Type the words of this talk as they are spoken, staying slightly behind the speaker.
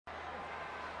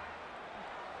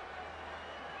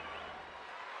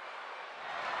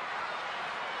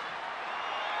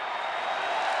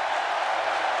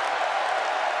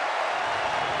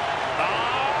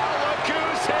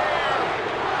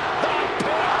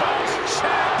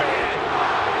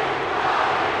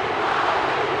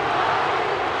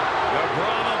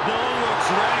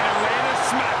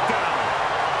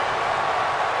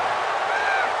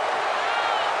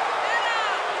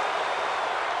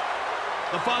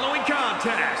following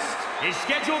contest is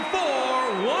scheduled for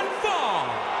one fall.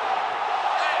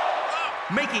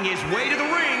 Making his way to the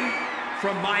ring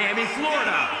from Miami,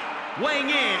 Florida, weighing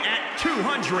in at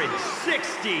 265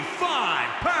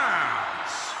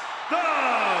 pounds, The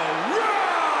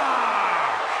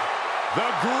Rock! The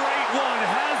Great One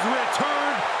has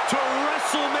returned to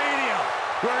WrestleMania,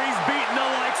 where he's beaten the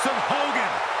likes of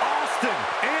Hogan, Austin,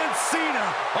 and Cena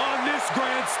on this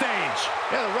grand stage.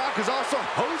 Yeah, The Rock has also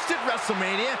hosted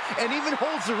WrestleMania and even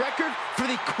holds the record for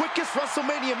the quickest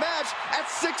WrestleMania match at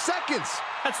 6 seconds.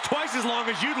 That's twice as long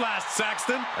as you'd last,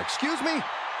 Saxton. Excuse me?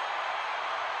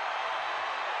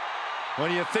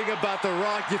 When you think about The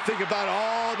Rock, you think about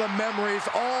all the memories,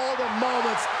 all the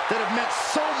moments that have meant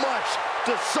so much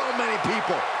to so many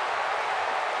people.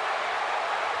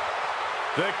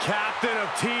 The captain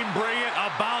of Team Brilliant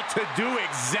about to do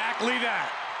exactly that.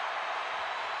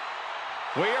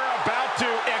 We are about to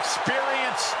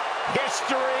experience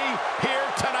history here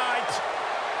tonight.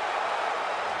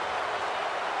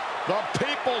 The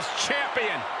People's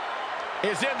Champion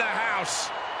is in the house.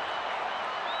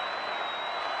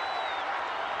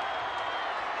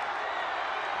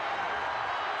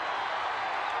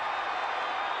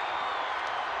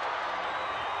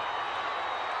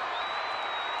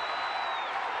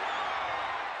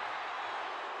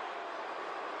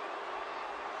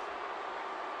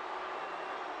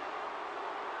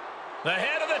 The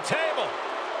head of the table,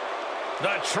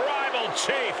 the Tribal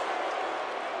Chief.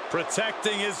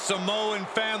 Protecting his Samoan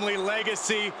family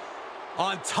legacy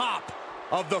on top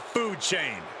of the food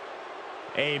chain.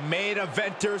 A main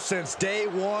eventer since day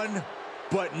one,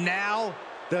 but now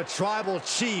the Tribal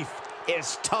Chief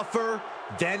is tougher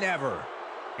than ever.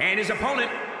 And his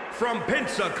opponent from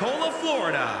Pensacola,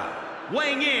 Florida,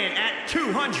 weighing in at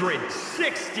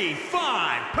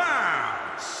 265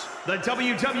 pounds, the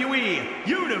WWE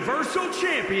Universal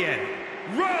Champion,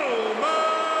 Roman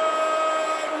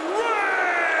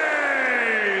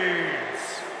Reigns!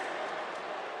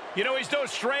 You know, he's no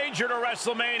stranger to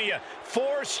WrestleMania.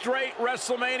 4 straight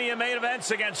WrestleMania main events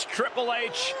against Triple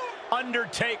H,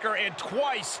 Undertaker, and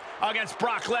twice against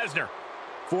Brock Lesnar.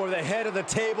 For the head of the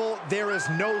table, there is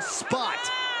no spot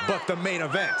but the main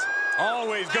event.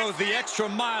 Always goes the extra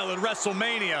mile at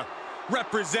WrestleMania,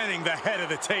 representing the head of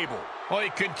the table. Well,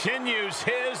 he continues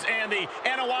his and the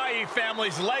Anoa'i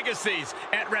family's legacies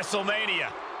at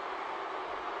WrestleMania.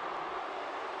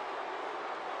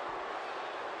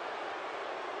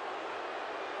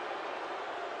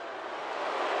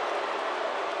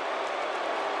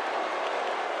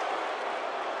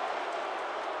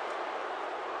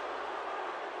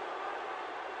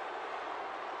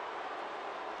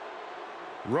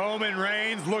 Roman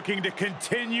Reigns looking to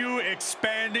continue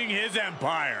expanding his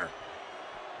empire.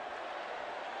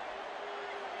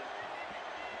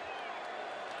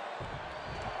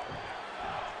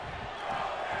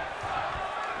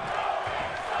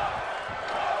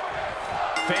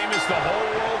 Famous the whole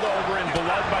world over and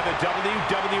beloved by the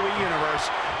WWE Universe,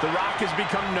 The Rock has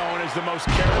become known as the most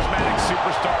charismatic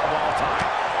superstar of all time.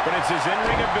 But it's his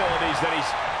in-ring abilities that he's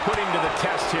putting to the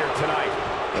test here tonight.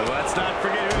 Well, let's not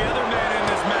forget who the other man in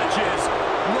this match is,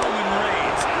 Roman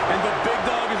Reigns. And the big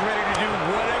dog is ready to do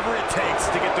whatever it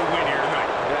takes to get the win here tonight.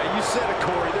 Yeah, you said it,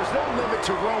 Corey. There's no limit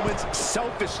to Roman's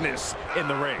selfishness in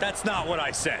the ring. That's not what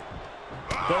I said.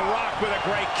 The Rock with a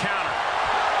great counter.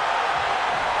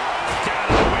 Down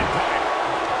to the windpipe.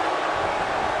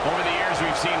 Over the years,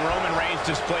 we've seen Roman Reigns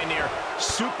display near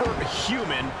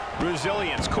superhuman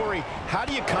resilience. Corey, how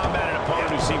do you combat an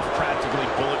opponent who seems practically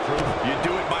bulletproof? You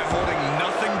do it by holding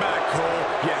nothing back, Cole.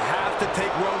 You have to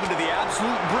take Roman to the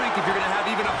absolute brink if you're going to have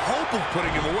even a hope of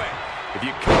putting him away. If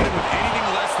you come in with anything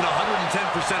less than 110%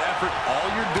 effort, all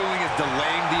you're doing is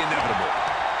delaying the inevitable.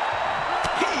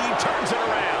 He turns it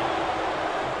around.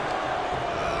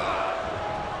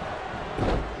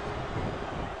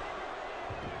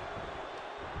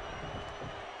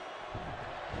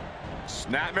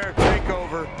 Snapmare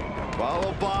takeover,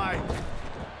 Followed by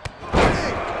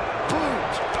big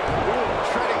boot. Ooh,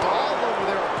 treading all over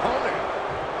their opponent.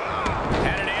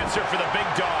 And an answer for the big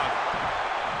dog.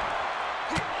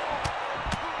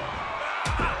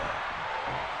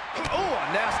 Oh, a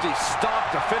nasty stomp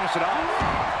to finish it off.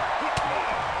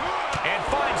 And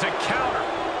finds a counter.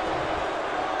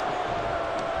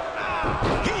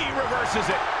 He reverses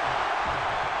it.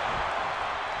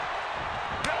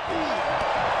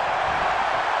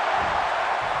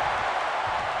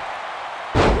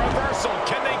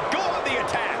 Can they go on the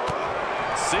attack?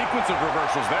 sequence of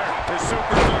reversals there. His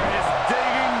superstar is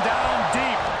digging down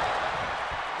deep.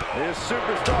 His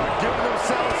superstar giving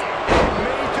themselves a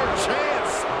major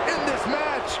chance in this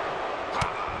match.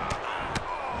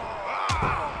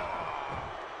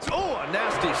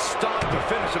 nasty stop to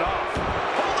finish it off.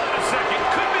 Hold on a second.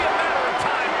 Could be a matter of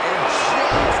time. And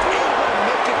just able to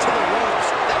make it to the ropes.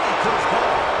 That can put his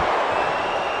ball.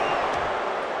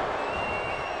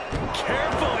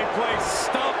 Carefully placed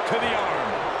stomp to the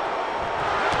arm.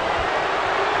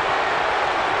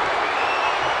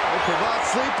 Cravat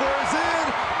sleeper is in.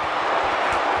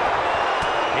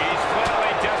 He's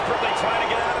clearly desperately trying to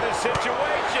get out of this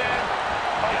situation.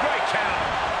 Oh, great count.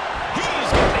 He's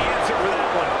got the answer for that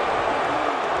one.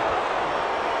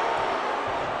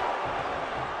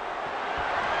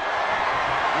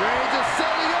 Reigns is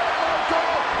setting up, Marco.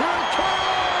 Here it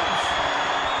comes.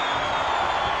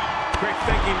 Quick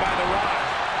thinking by The Rock.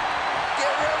 Get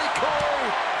ready, Cole.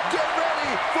 Get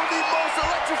ready for the most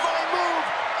electrifying move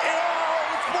in all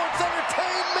sports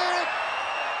entertainment.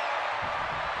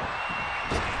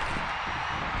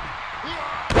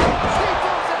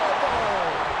 People's elbow.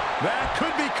 That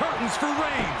could be curtains for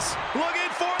Reigns. Looking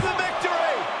for the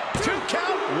victory. 2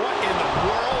 count. What in the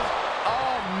world?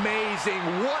 Amazing.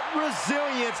 What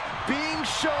resilience being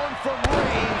shown from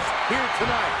Reigns here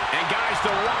tonight. And guys, The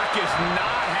Rock is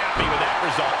not happy with that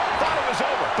result. Thought it was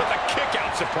over, but the kick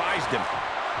out surprised him.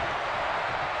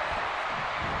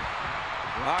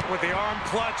 Rock with the arm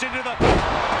clutch into the...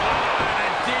 and a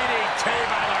DDT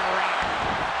by The Rock.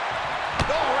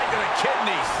 Oh, right to the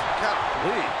kidneys.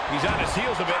 Golly. He's on his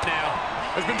heels a bit now.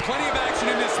 There's been plenty of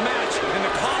action in this match, and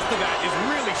the cost of that is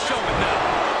really showing now.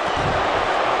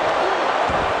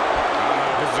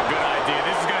 This is a good idea.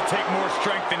 This is going to take more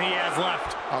strength than he has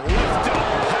left. A lift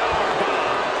Double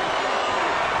powerbomb.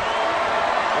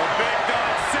 The big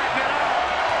dog setting it up.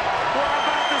 We're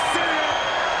about to see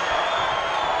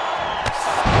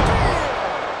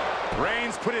it.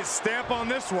 Reigns put his stamp on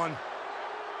this one.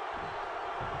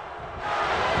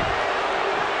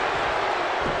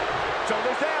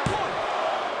 shoulders down. 1,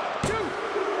 2.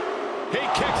 He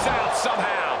kicks out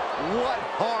somehow. What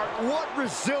heart, what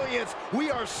resilience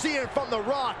we are seeing from The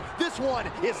Rock. This one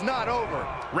is not over.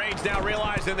 Reigns now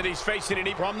realizing that he's facing an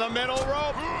from the middle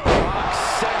rope. Rock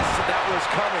sensed that was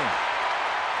coming.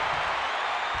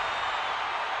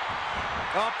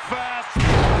 Up fast.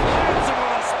 Hits him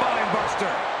with a spine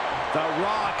buster. The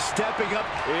Rock stepping up.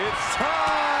 It's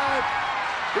time.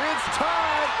 It's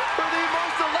time for the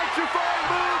most electrifying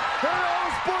move in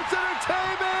all sports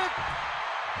entertainment.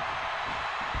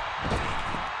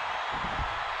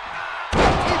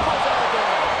 People's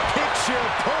elbow. Picture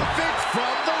perfect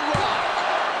from The Rock.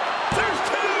 There's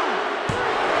 2.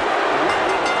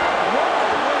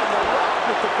 The Rock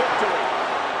with the victory.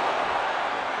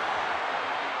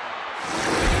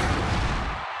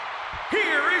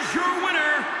 Here is your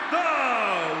winner, The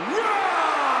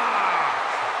Rock!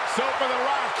 So for The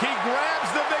Rock, he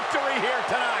grabs the victory here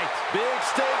tonight. Big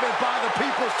statement by the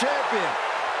People's Champion.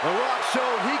 The Rock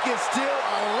showed he can still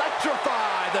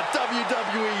electrify the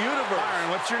WWE Universe. Byron,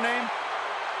 what's your name?